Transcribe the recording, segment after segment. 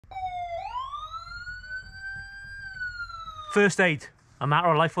First aid, a matter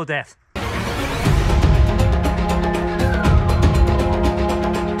of life or death.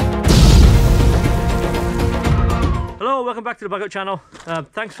 Hello, welcome back to the Bug Out channel.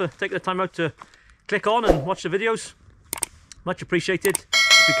 Thanks for taking the time out to click on and watch the videos. Much appreciated.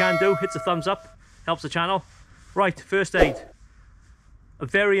 If you can do, hit the thumbs up, helps the channel. Right, first aid. A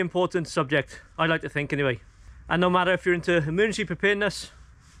very important subject, I like to think anyway. And no matter if you're into emergency preparedness,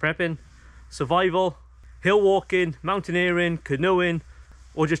 prepping, survival, hill walking, mountaineering, canoeing,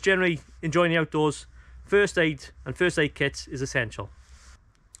 or just generally enjoying the outdoors, first aid and first aid kits is essential.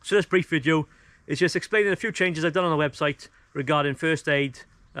 So this brief video is just explaining a few changes I've done on the website regarding first aid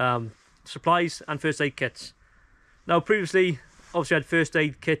supplies and first aid kits. Now previously, obviously I had first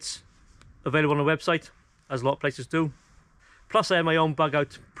aid kits available on the website, as a lot of places do. Plus I had my own Bug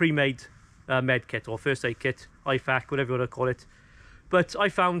Out pre-made med kit or first aid kit, IFAC, whatever you want to call it. But I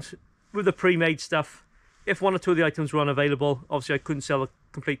found with the pre-made stuff, if one or two of the items were unavailable, obviously I couldn't sell a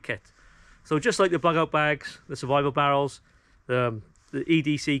complete kit. So just like the Bug Out bags, the survival barrels, the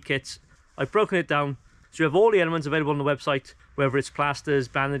EDC kits, I've broken it down so you have all the elements available on the website, whether it's plasters,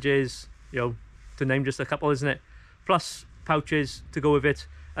 bandages, you know, to name just a couple, isn't it? Plus pouches to go with it,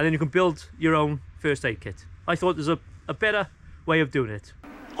 and then you can build your own first aid kit. I thought there's a better way of doing it.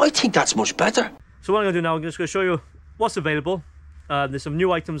 I think that's much better. So what I'm going to do now, I'm just going to show you what's available. There's some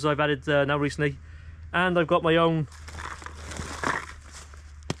new items I've added now recently, and I've got my own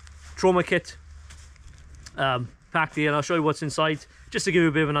trauma kit packed here, and I'll show you what's inside just to give you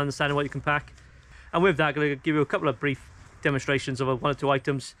a bit of an understanding of what you can pack. And with that, I'm going to give you a couple of brief demonstrations of one or two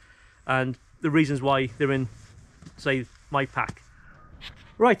items and the reasons why they're in, say, my pack.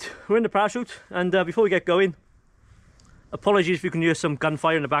 Right, we're in the parachute, and before we get going, apologies if you can hear some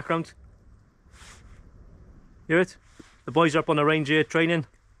gunfire in the background. Hear it? The boys are up on the range here training.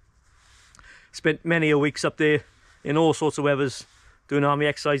 Spent many a weeks up there in all sorts of weathers doing army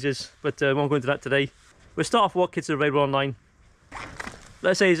exercises, but we won't go into that today. We'll start off with what kits are available online.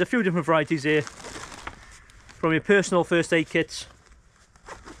 Let's say there's a few different varieties here. From your personal first aid kits.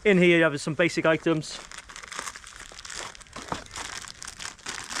 In here you have some basic items.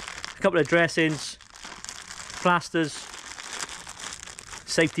 A couple of dressings, plasters,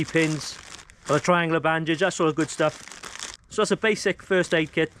 safety pins, a triangular bandage, that sort of good stuff. So that's a basic first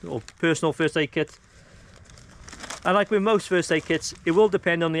aid kit, or personal first aid kit. And like with most first aid kits, it will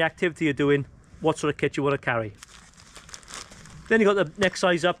depend on the activity you're doing, what sort of kit you want to carry. Then you've got the next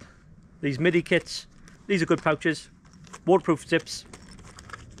size up, these MIDI kits. These are good pouches, waterproof zips,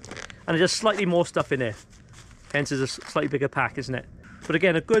 and there's just slightly more stuff in there. Hence there's a slightly bigger pack, isn't it? But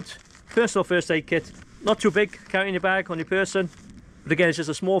again, a good personal first aid kit, not too big, carry in your bag on your person. But again, it's just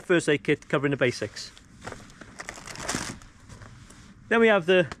a small first aid kit covering the basics. Then we have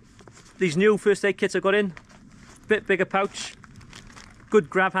these new first aid kits I've got in. Bit bigger pouch, good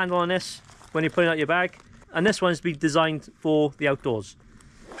grab handle on this when you're putting out your bag. And this one's been designed for the outdoors.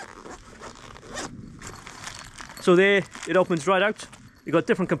 So there, it opens right out. You've got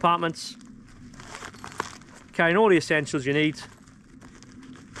different compartments, carrying all the essentials you need.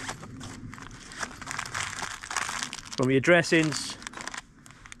 From your dressings,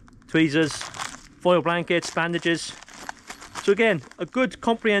 tweezers, foil blankets, bandages. So again, a good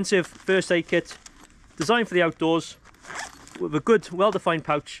comprehensive first aid kit designed for the outdoors with a good well-defined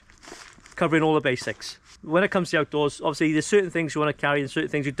pouch covering all the basics. When it comes to the outdoors, obviously there's certain things you want to carry and certain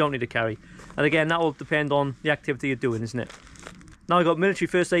things you don't need to carry. And again, that will depend on the activity you're doing, isn't it? Now I've got military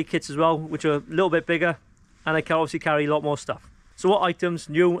first aid kits as well, which are a little bit bigger, and they can obviously carry a lot more stuff. So what items,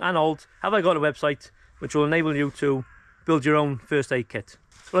 new and old, have I got on the website which will enable you to build your own first aid kit?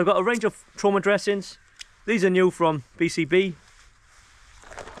 Well, I've got a range of trauma dressings. These are new from BCB.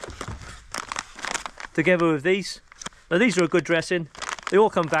 Together with these. Now these are a good dressing. They all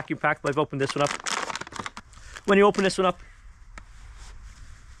come vacuum packed, but I've opened this one up. When you open this one up,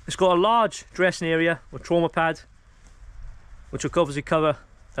 it's got a large dressing area or trauma pad, which will obviously cover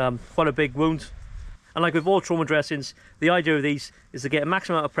quite a big wound. And like with all trauma dressings, the idea of these is to get a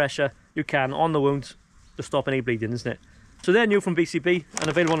maximum amount of pressure you can on the wound to stop any bleeding, isn't it? So they're new from BCB and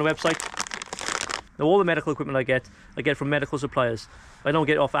available on the website. Now all the medical equipment I get from medical suppliers. I don't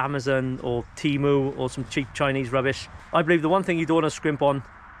get it off Amazon or Temu or some cheap Chinese rubbish. I believe the one thing you don't want to scrimp on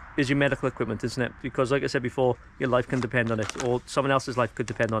is your medical equipment, isn't it? Because like I said before, your life can depend on it, or someone else's life could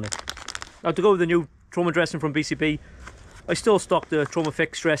depend on it. Now to go with the new trauma dressing from BCB, I still stock the Trauma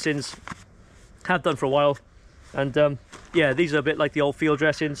Fix dressings, have done for a while, and yeah, these are a bit like the old field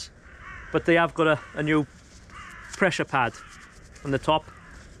dressings, but they have got a new pressure pad on the top.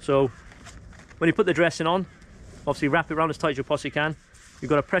 So when you put the dressing on, obviously wrap it around as tight as you possibly can. You've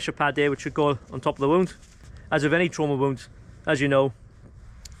got a pressure pad there which should go on top of the wound. As with any trauma wound, as you know,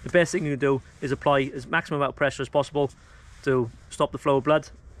 the best thing you can do is apply as maximum amount of pressure as possible to stop the flow of blood.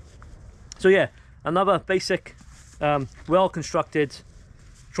 So yeah, another basic, well constructed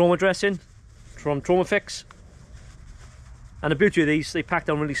trauma dressing from Trauma Fix. And the beauty of these, they pack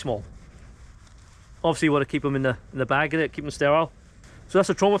down really small. Obviously you want to keep them in the bag, keep them sterile. So that's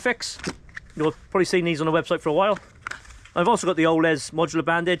a Trauma Fix. You'll probably seen these on the website for a while. I've also got the Oles modular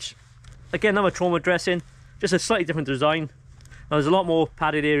bandage. Again, another trauma dressing, just a slightly different design. Now, there's a lot more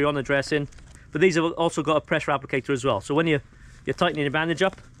padded area on the dressing, but these have also got a pressure applicator as well. So when you're tightening the bandage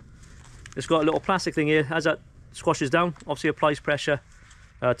up, it's got a little plastic thing here. As that squashes down, obviously applies pressure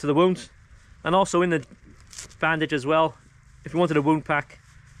to the wound. And also in the bandage as well, if you wanted a wound pack,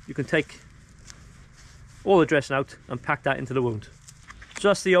 you can take all the dressing out and pack that into the wound. So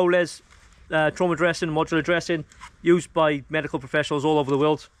that's the Oles trauma dressing, modular dressing, used by medical professionals all over the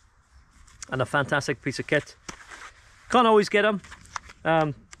world, and a fantastic piece of kit. Can't always get them,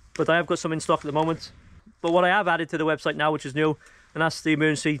 but I have got some in stock at the moment. But what I have added to the website now, which is new, and that's the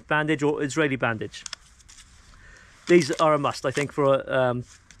emergency bandage or Israeli bandage. These are a must, I think, for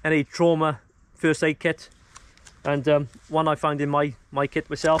any trauma first aid kit, and one I found in my kit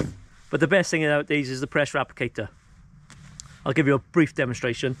myself. But the best thing about these is the pressure applicator. I'll give you a brief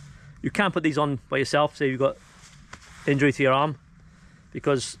demonstration. You can put these on by yourself, say you've got injury to your arm,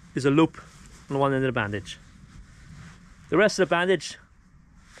 because there's a loop on one end of the bandage. The rest of the bandage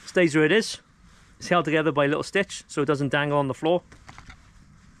stays where it is. It's held together by a little stitch so it doesn't dangle on the floor.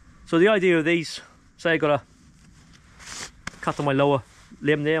 So the idea of these, say I got a cut on my lower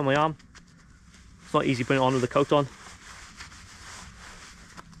limb there on my arm, it's not easy putting it on with the coat on.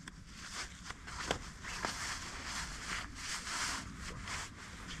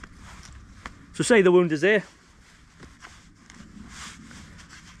 So say the wound is there.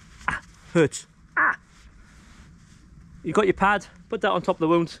 Ah, hurts. Ah! You've got your pad, put that on top of the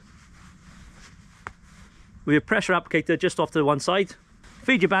wound. With your pressure applicator just off to the one side.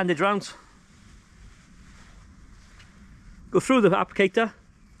 Feed your bandage round. Go through the applicator.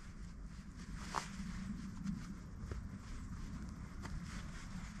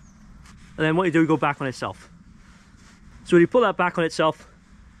 And then what you do, you go back on itself. So when you pull that back on itself,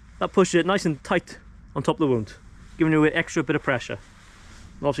 that pushes it nice and tight on top of the wound, giving you an extra bit of pressure.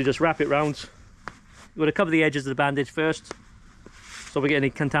 And obviously just wrap it round. You want to cover the edges of the bandage first, so we get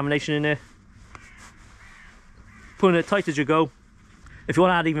any contamination in there. Pulling it tight as you go. If you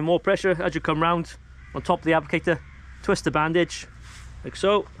want to add even more pressure, as you come round on top of the applicator, twist the bandage, like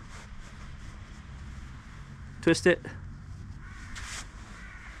so. Twist it,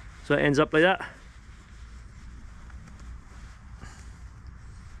 so it ends up like that.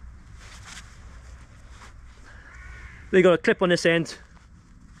 Then you've got a clip on this end,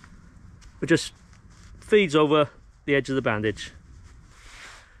 which just feeds over the edge of the bandage.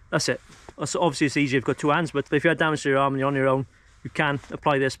 That's it. So obviously it's easier if you've got two hands, but if you have damage to your arm and you're on your own, you can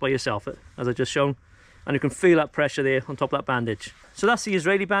apply this by yourself, as I've just shown. And you can feel that pressure there on top of that bandage. So that's the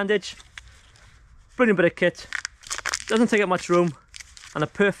Israeli bandage. Brilliant bit of kit. Doesn't take up much room, and a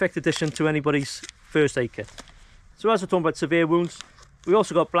perfect addition to anybody's first aid kit. So as we're talking about severe wounds, we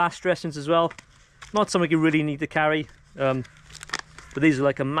also got blast dressings as well. Not something you really need to carry, but these are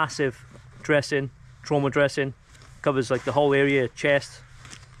like a massive dressing, trauma dressing. Covers like the whole area, chest.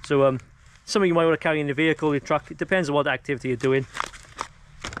 So something you might want to carry in your vehicle, your truck. It depends on what activity you're doing.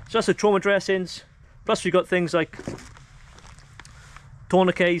 So that's the trauma dressings. Plus we've got things like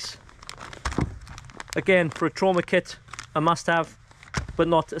tourniquets. Again, for a trauma kit, a must-have, but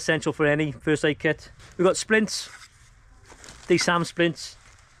not essential for any first aid kit. We've got splints, DSAM splints,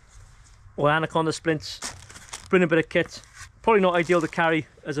 or Anaconda splints. Brilliant bit of kit. Probably not ideal to carry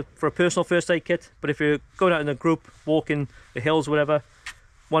for a personal first aid kit, but if you're going out in a group, walking the hills, whatever,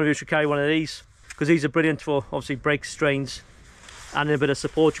 one of you should carry one of these, because these are brilliant for obviously breaks, strains, and a bit of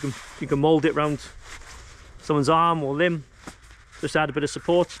support. You can mould it around someone's arm or limb, just add a bit of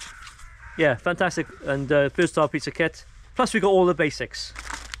support. Yeah, fantastic and versatile piece of kit. Plus we've got all the basics,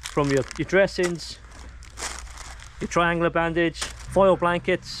 from your dressings, your triangular bandage, foil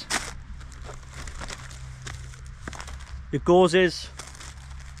blankets, your gauzes,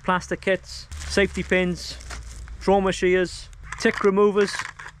 plaster kits, safety pins, trauma shears, tick removers,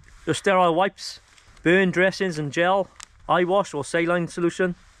 your sterile wipes, burn dressings and gel, eye wash or saline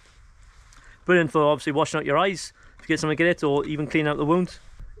solution. Brilliant for obviously washing out your eyes if you get something in it, or even clean out the wound.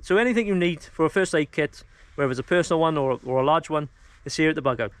 So anything you need for a first aid kit, whether it's a personal one or a large one, is here at the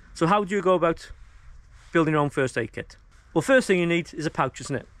Bug Out. So how do you go about building your own first aid kit? Well, first thing you need is a pouch,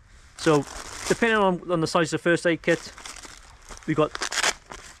 isn't it? So depending on the size of the first aid kit, we've got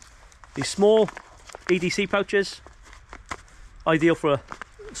these small EDC pouches. ideal for a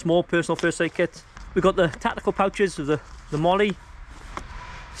small personal first aid kit. We've got the tactical pouches of the Molly.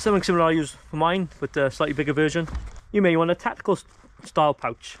 Something similar I use for mine, but a slightly bigger version. You may want a tactical style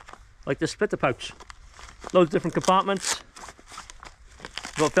pouch, like the splitter pouch. Loads of different compartments.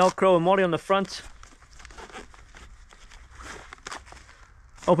 Got Velcro and Molly on the front.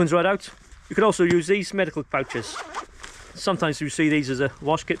 Opens right out. You could also use these medical pouches. Sometimes you see these as a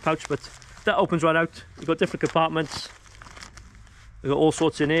wash kit pouch, but that opens right out. You've got different compartments. We've got all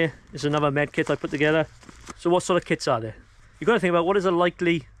sorts in here. This is another med kit I put together. So what sort of kits are there? You've got to think about what is a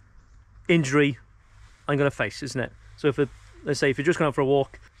likely injury I'm going to face, isn't it? So if let's say if you're just going out for a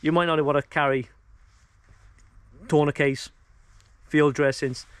walk, you might not want to carry tourniquets, field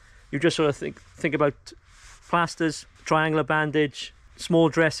dressings. You just sort of think about plasters, triangular bandage, small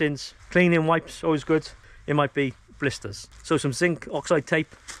dressings, cleaning wipes, always good. It might be blisters. So some zinc oxide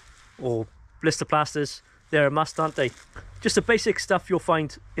tape or blister plasters, they're a must, aren't they? Just the basic stuff you'll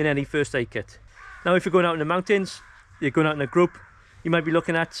find in any first aid kit. Now if you're going out in the mountains, you're going out in a group, you might be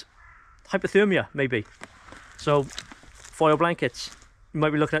looking at hypothermia maybe. So foil blankets. You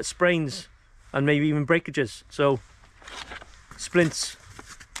might be looking at sprains and maybe even breakages. So splints,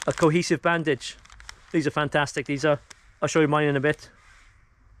 a cohesive bandage. These are fantastic. I'll show you mine in a bit.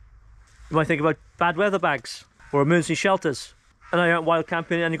 You might think about bad weather bags or emergency shelters. And now you're out wild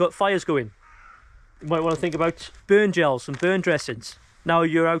camping and you've got fires going. You might want to think about burn gels and burn dressings. Now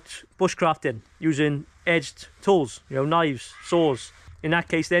you're out bushcrafting using edged tools, knives, saws. In that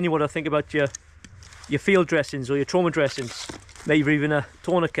case, then you want to think about your field dressings or your trauma dressings, maybe even a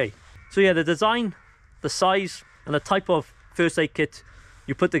tourniquet. So yeah, the design, the size and the type of first aid kit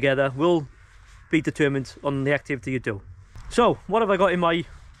you put together will be determined on the activity you do. So what have I got in my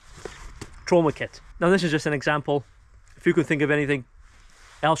trauma kit? Now this is just an example. If you can think of anything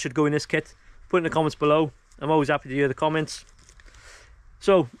else should go in this kit, put it in the comments below. I'm always happy to hear the comments.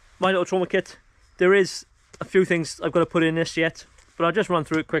 So my little trauma kit, there is a few things I've got to put in this yet, but I'll just run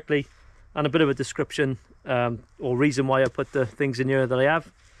through it quickly and a bit of a description or reason why I put the things in here that I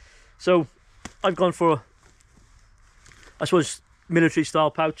have. So I've gone for, I suppose, military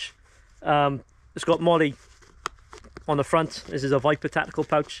style pouch. It's got Molly on the front. This is a Viper tactical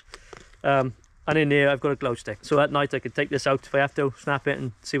pouch. And in here I've got a glow stick. So at night I can take this out if I have to, snap it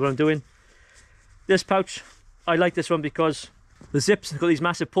and see what I'm doing. This pouch, I like this one because the zips have got these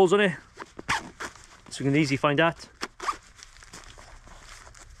massive pulls on it. So you can easily find that.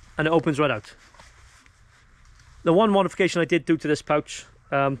 And it opens right out. The one modification I did do to this pouch,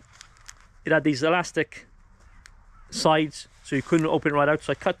 it had these elastic sides so you couldn't open it right out,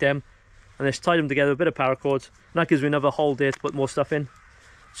 so I cut them and just tied them together with a bit of paracord, and that gives me another hole there to put more stuff in.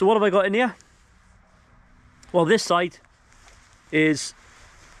 So what have I got in here? Well, this side is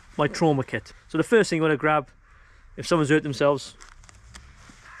my trauma kit. So the first thing you want to grab if someone's hurt themselves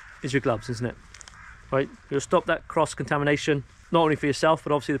is your gloves, isn't it? Right, you'll stop that cross contamination, not only for yourself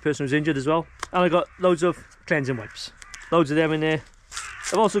but obviously the person who's injured as well. And I've got loads of cleansing wipes, loads of them in there.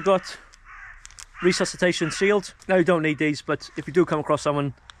 I've also got resuscitation shield. Now you don't need these, but if you do come across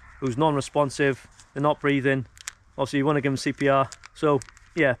someone who's non-responsive, they're not breathing, obviously you want to give them CPR. So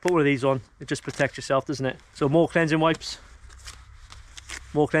yeah, put one of these on, it just protects yourself, doesn't it? So more cleansing wipes,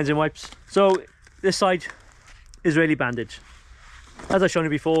 more cleansing wipes. So this side, Israeli bandage. As I've shown you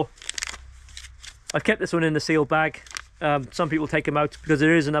before, I've kept this one in the sealed bag. Some people take them out because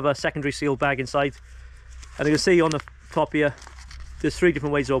there is another secondary sealed bag inside. And you can see on the top here, there's 3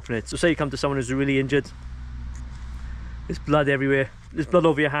 different ways to open it. So say you come to someone who's really injured, there's blood everywhere, there's blood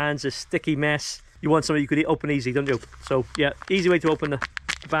over your hands, there's sticky mess. You want something you could open easy, don't you? So yeah, easy way to open the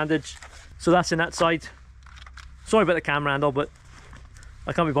bandage. So that's in that side. Sorry about the camera handle, but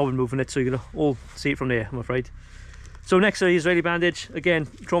I can't be bothered moving it, so you can all see it from there, I'm afraid. So next to the Israeli bandage, again,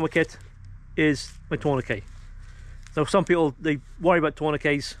 trauma kit is my tourniquet. Now some people, they worry about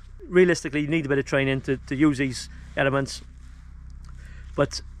tourniquets. Realistically, you need a bit of training to use these elements.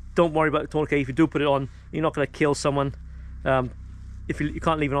 But don't worry about the tourniquet. If you do put it on, you're not going to kill someone. If you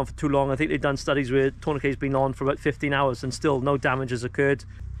can't leave it on for too long. I think they've done studies where tourniquet's been on for about 15 hours and still no damage has occurred.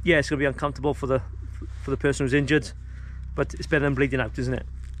 Yeah, it's going to be uncomfortable for the person who's injured, but it's better than bleeding out, isn't it?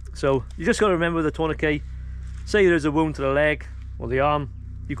 So you just got to remember the tourniquet. Say there's a wound to the leg or the arm,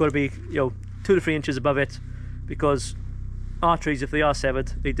 you've got to be 2 to 3 inches above it, because arteries, if they are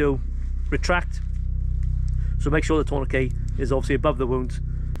severed, they do retract. So make sure the tourniquet is obviously above the wound.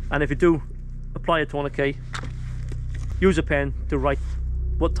 And if you do apply a tourniquet, use a pen to write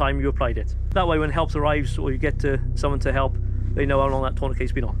what time you applied it. That way when help arrives or you get to someone to help, they know how long that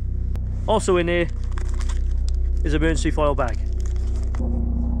tourniquet's been on. Also in here is an emergency foil bag.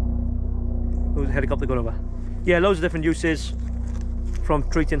 There's a helicopter going over. Yeah, loads of different uses. from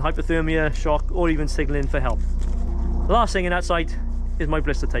treating hypothermia, shock, or even signaling for help. The last thing in that side is my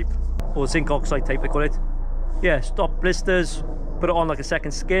blister tape, or zinc oxide tape they call it. Yeah, stop blisters, put it on like a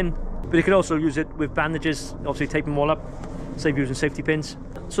second skin, but you can also use it with bandages, obviously tape them all up, save using safety pins.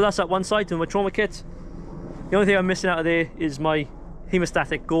 So that's that one side of my trauma kit. The only thing I'm missing out of there is my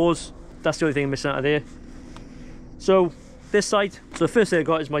hemostatic gauze. That's the only thing I'm missing out of there. So this side, so the first thing I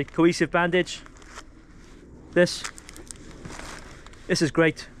got is my cohesive bandage. This is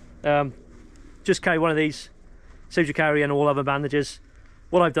great. Just carry one of these, saves you carrying all other bandages.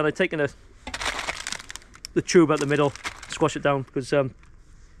 What I've done, I've taken the tube out the middle, squash it down, because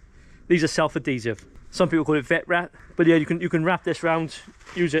these are self-adhesive. Some people call it vet wrap, but yeah, you can wrap this round,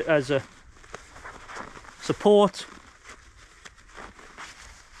 use it as a support,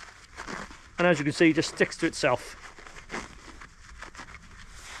 and as you can see, it just sticks to itself.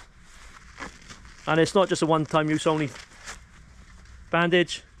 And it's not just a one-time use only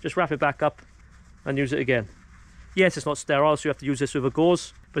bandage, just wrap it back up and use it again. Yes, it's not sterile, so you have to use this with a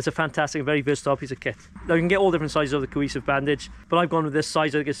gauze, but it's a fantastic, very versatile piece of kit. Now you can get all different sizes of the cohesive bandage, but I've gone with this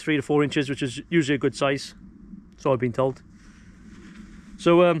size. I think it's 3 to 4 inches, which is usually a good size, so I've been told.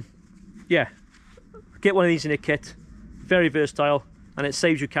 So yeah, get one of these in your kit, very versatile, and it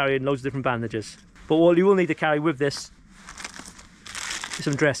saves you carrying loads of different bandages. But what you will need to carry with this is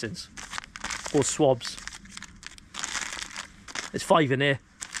some dressings, or swabs. There's 5 in there.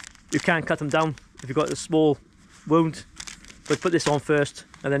 You can cut them down if you've got a small wound, but put this on first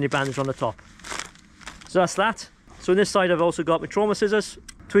and then your bandage on the top. So that's that. So on this side I've also got my trauma scissors,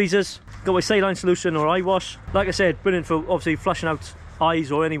 tweezers, got my saline solution or eye wash. Like I said, brilliant for obviously flushing out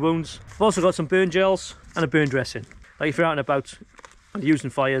eyes or any wounds. I've also got some burn gels and a burn dressing. Like if you're out and about and using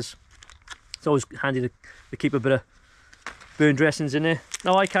fires, it's always handy to keep a bit of burn dressings in there.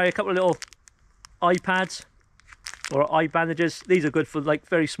 Now I carry a couple of little eye pads or eye bandages. These are good for like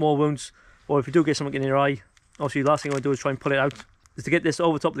very small wounds, or if you do get something in your eye, obviously the last thing I want to do is try and pull it out, is to get this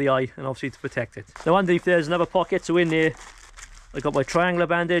over top of the eye and obviously to protect it. Now underneath there's another pocket, so in there I got my triangular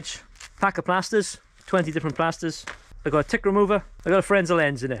bandage, pack of plasters, 20 different plasters. I got a tick remover, I got a Frenzel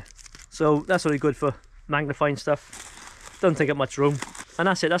lens in there, so that's really good for magnifying stuff. Doesn't take up much room, and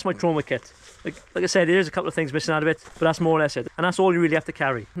that's it. That's my trauma kit. Like I said, there's a couple of things missing out of it, but that's more or less it, and that's all you really have to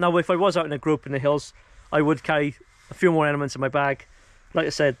carry. Now if I was out in a group in the hills, I would carry a few more elements in my bag. Like I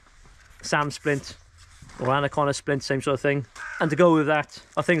said, SAM splint or anaconda splint, same sort of thing. And to go with that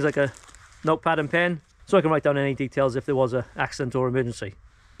are things like a notepad and pen, so I can write down any details if there was an accident or emergency.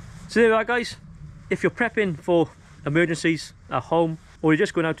 So there you are guys. If you're prepping for emergencies at home, or you're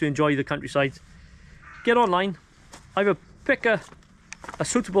just going out to enjoy the countryside, get online, either pick a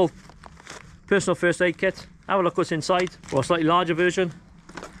suitable personal first aid kit, have a look what's inside, or a slightly larger version,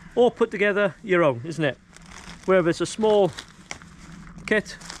 or put together your own, isn't it? Whether it's a small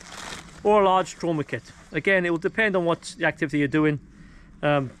kit or a large trauma kit. Again, it will depend on what the activity you're doing.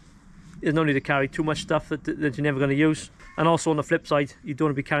 There's no need to carry too much stuff that you're never going to use. And also on the flip side, you don't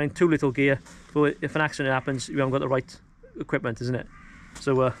want to be carrying too little gear, but if an accident happens, you haven't got the right equipment, isn't it?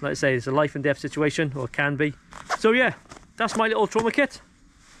 So like I say, it's a life and death situation, or can be. So yeah, that's my little trauma kit.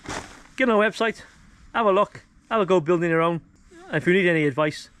 Get on our website, have a look, have a go building your own. And if you need any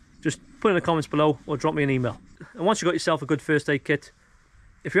advice, just put in the comments below or drop me an email. And once you've got yourself a good first aid kit,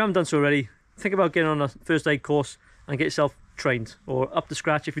 if you haven't done so already, think about getting on a first aid course and get yourself trained or up to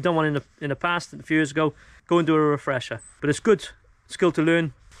scratch. If you've done one in the past, a few years ago, go and do a refresher. But it's good skill to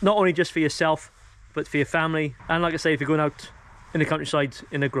learn, not only just for yourself, but for your family. And like I say, if you're going out in the countryside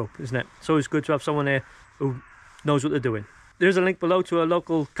in a group, isn't it? It's always good to have someone there who knows what they're doing. There's a link below to a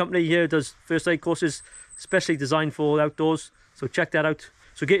local company here that does first aid courses, especially designed for outdoors. So check that out.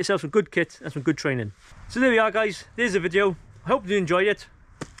 So get yourself some good kit and some good training. So there we are guys, there's the video. I hope you enjoyed it.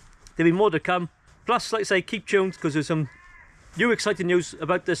 There'll be more to come. Plus, like I say, keep tuned because there's some new exciting news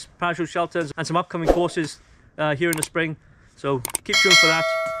about this parachute shelter and some upcoming courses here in the spring. So keep tuned for that.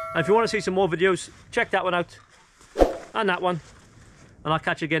 And if you want to see some more videos, check that one out and that one. And I'll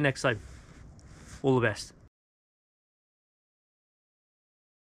catch you again next time. All the best.